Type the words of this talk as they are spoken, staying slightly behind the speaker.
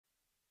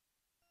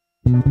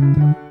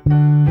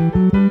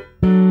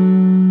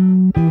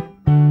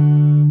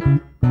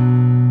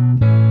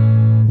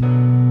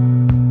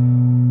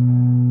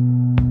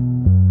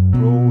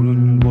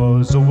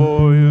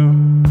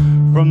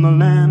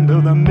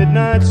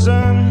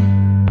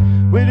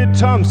Thompson with a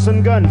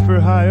Thompson gun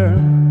for hire,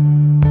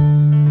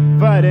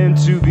 fighting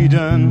to be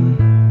done.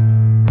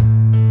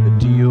 The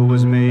deal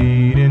was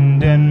made in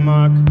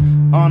Denmark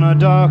on a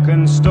dark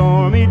and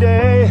stormy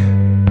day,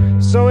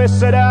 so he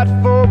set out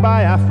for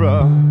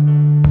Biafra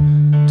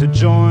to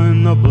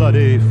join the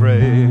bloody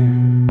fray.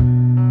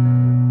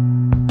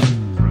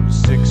 Through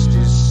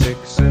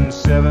 66 and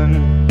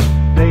 7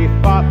 they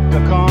fought the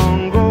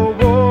Congo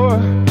War,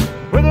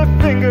 with their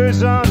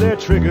fingers on their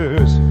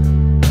triggers,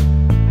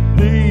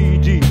 knee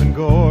deep in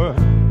gore.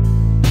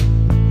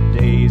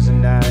 Days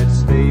and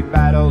nights they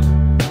battled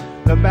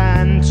the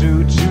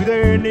Bantu to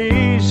their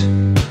knees.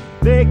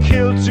 They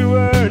killed to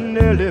earn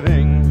their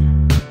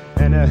living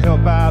and to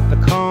help out the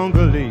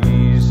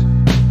Congolese.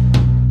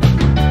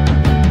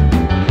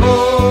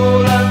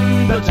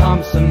 Roland the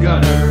Thompson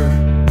gunner,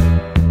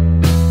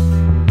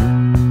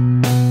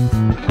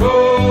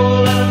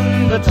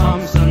 Roland the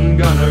Thompson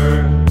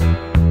gunner.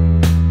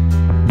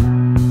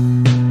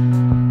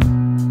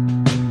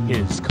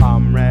 His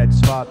comrades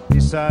fought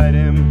beside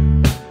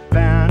him,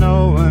 Van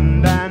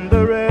Owen and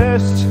the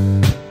rest,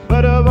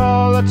 but of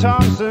all the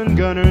Thompson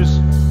gunners,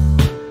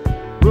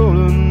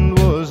 Roland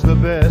was the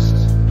best.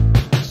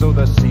 So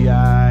the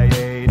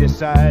CIA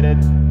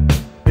decided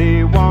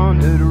they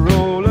wanted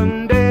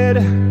Roland dead.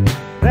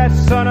 That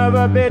son of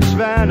a bitch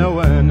Van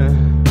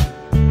Owen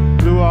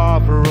blew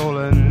off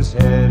Roland's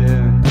head.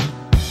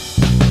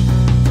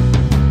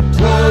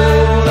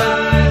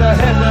 Roland the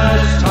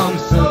Headless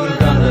Thompson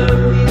gunner,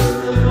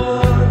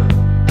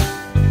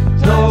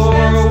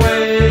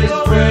 Norway's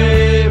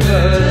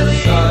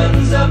bravest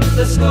sons up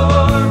the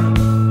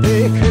score.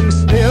 They can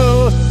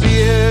still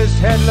see his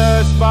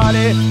headless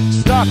body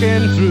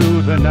stalking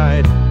through the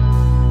night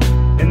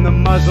in the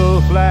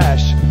muzzle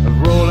flash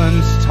of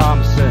Roland's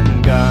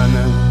Thompson gun.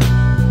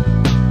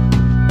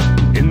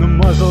 In the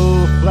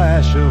muzzle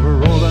flash of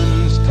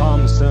Roland's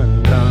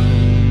Thompson gun.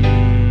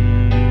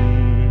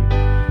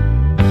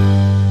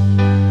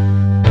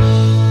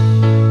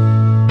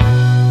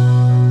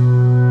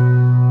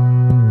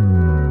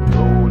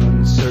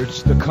 Roland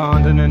searched the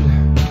continent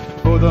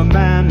for the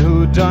man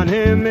who done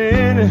him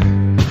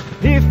in.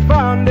 He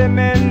found him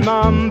in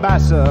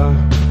Mombasa,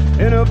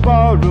 in a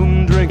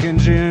ballroom drinking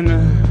gin.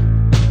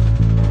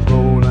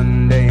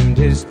 Roland aimed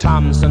his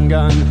Thompson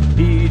gun,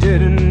 he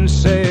didn't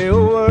say a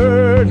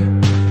word,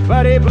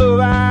 but he blew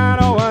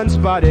Van Owen's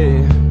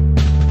body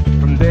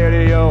from there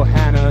to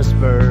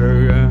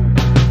Johannesburg.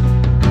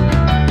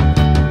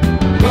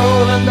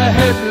 Roland the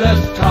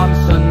Headless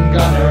Thompson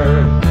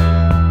gunner,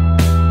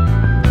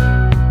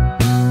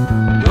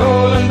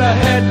 Roland the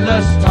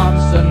Headless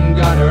Thompson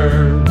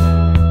gunner,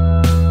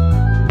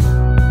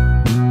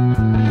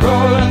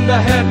 Roland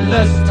the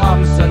Headless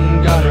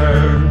Thompson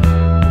gunner.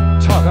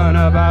 Talking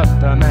about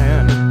the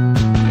man,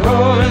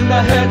 Roland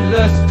the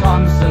Headless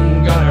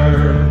Thompson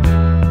gunner.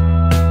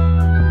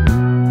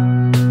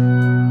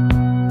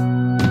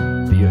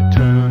 The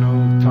eternal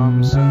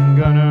Thompson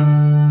gunner,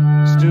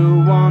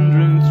 still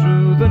wandering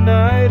through the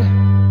night.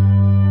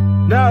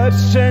 Now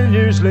it's 10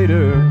 years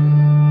later,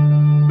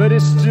 but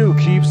it still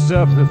keeps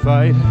up the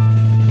fight.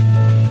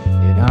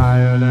 In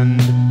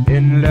Ireland,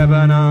 in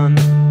Lebanon,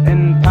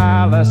 in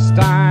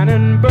Palestine,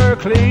 in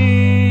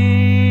Berkeley,